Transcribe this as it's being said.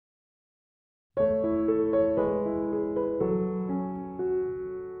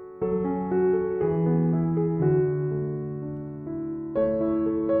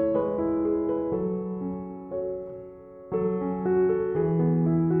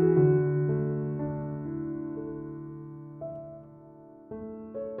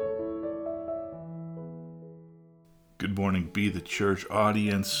morning, Be the Church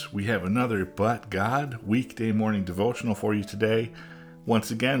audience. We have another But God weekday morning devotional for you today.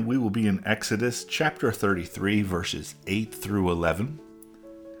 Once again, we will be in Exodus chapter 33, verses 8 through 11.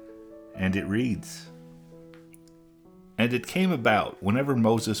 And it reads, And it came about, whenever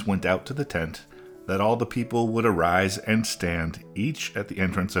Moses went out to the tent, that all the people would arise and stand, each at the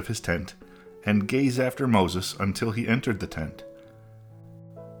entrance of his tent, and gaze after Moses until he entered the tent.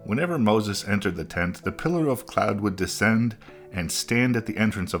 Whenever Moses entered the tent, the pillar of cloud would descend and stand at the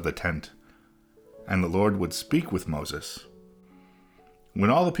entrance of the tent, and the Lord would speak with Moses. When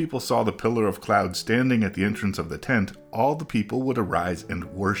all the people saw the pillar of cloud standing at the entrance of the tent, all the people would arise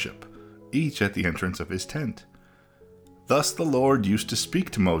and worship, each at the entrance of his tent. Thus the Lord used to speak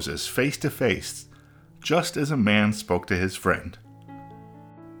to Moses face to face, just as a man spoke to his friend.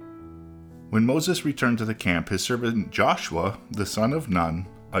 When Moses returned to the camp, his servant Joshua, the son of Nun,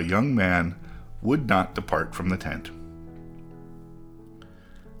 a young man, would not depart from the tent.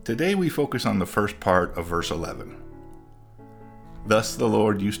 Today we focus on the first part of verse 11. Thus the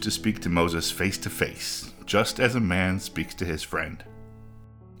Lord used to speak to Moses face to face, just as a man speaks to his friend.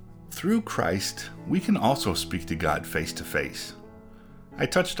 Through Christ, we can also speak to God face to face. I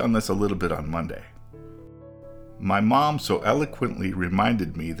touched on this a little bit on Monday. My mom so eloquently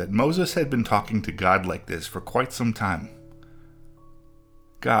reminded me that Moses had been talking to God like this for quite some time.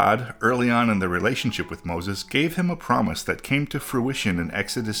 God, early on in the relationship with Moses, gave him a promise that came to fruition in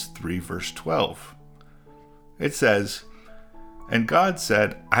Exodus 3 verse 12. It says, And God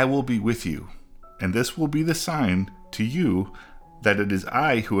said, I will be with you, and this will be the sign to you that it is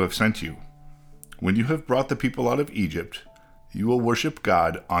I who have sent you. When you have brought the people out of Egypt, you will worship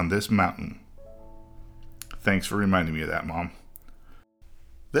God on this mountain. Thanks for reminding me of that, Mom.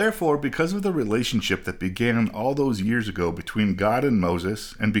 Therefore, because of the relationship that began all those years ago between God and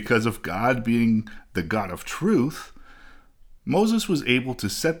Moses, and because of God being the God of truth, Moses was able to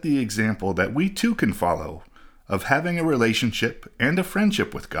set the example that we too can follow of having a relationship and a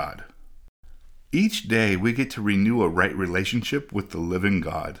friendship with God. Each day we get to renew a right relationship with the living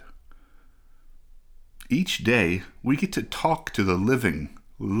God. Each day we get to talk to the living,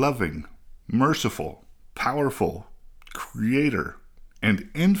 loving, merciful, powerful, creator, and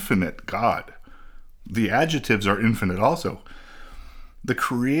infinite God. The adjectives are infinite also. The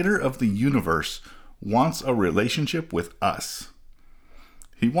creator of the universe wants a relationship with us.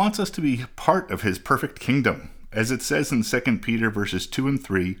 He wants us to be part of his perfect kingdom, as it says in 2 Peter verses 2 and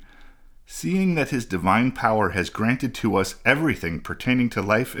 3, seeing that his divine power has granted to us everything pertaining to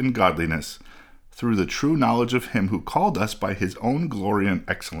life and godliness, through the true knowledge of him who called us by his own glory and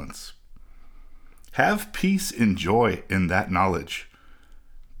excellence. Have peace and joy in that knowledge.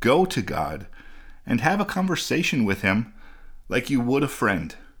 Go to God and have a conversation with him like you would a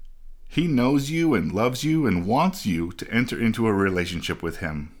friend. He knows you and loves you and wants you to enter into a relationship with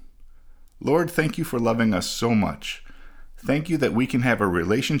him. Lord, thank you for loving us so much. Thank you that we can have a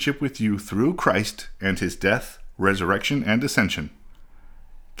relationship with you through Christ and his death, resurrection, and ascension.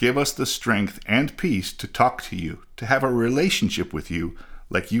 Give us the strength and peace to talk to you, to have a relationship with you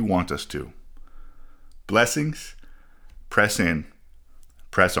like you want us to. Blessings. Press in.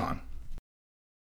 Press on.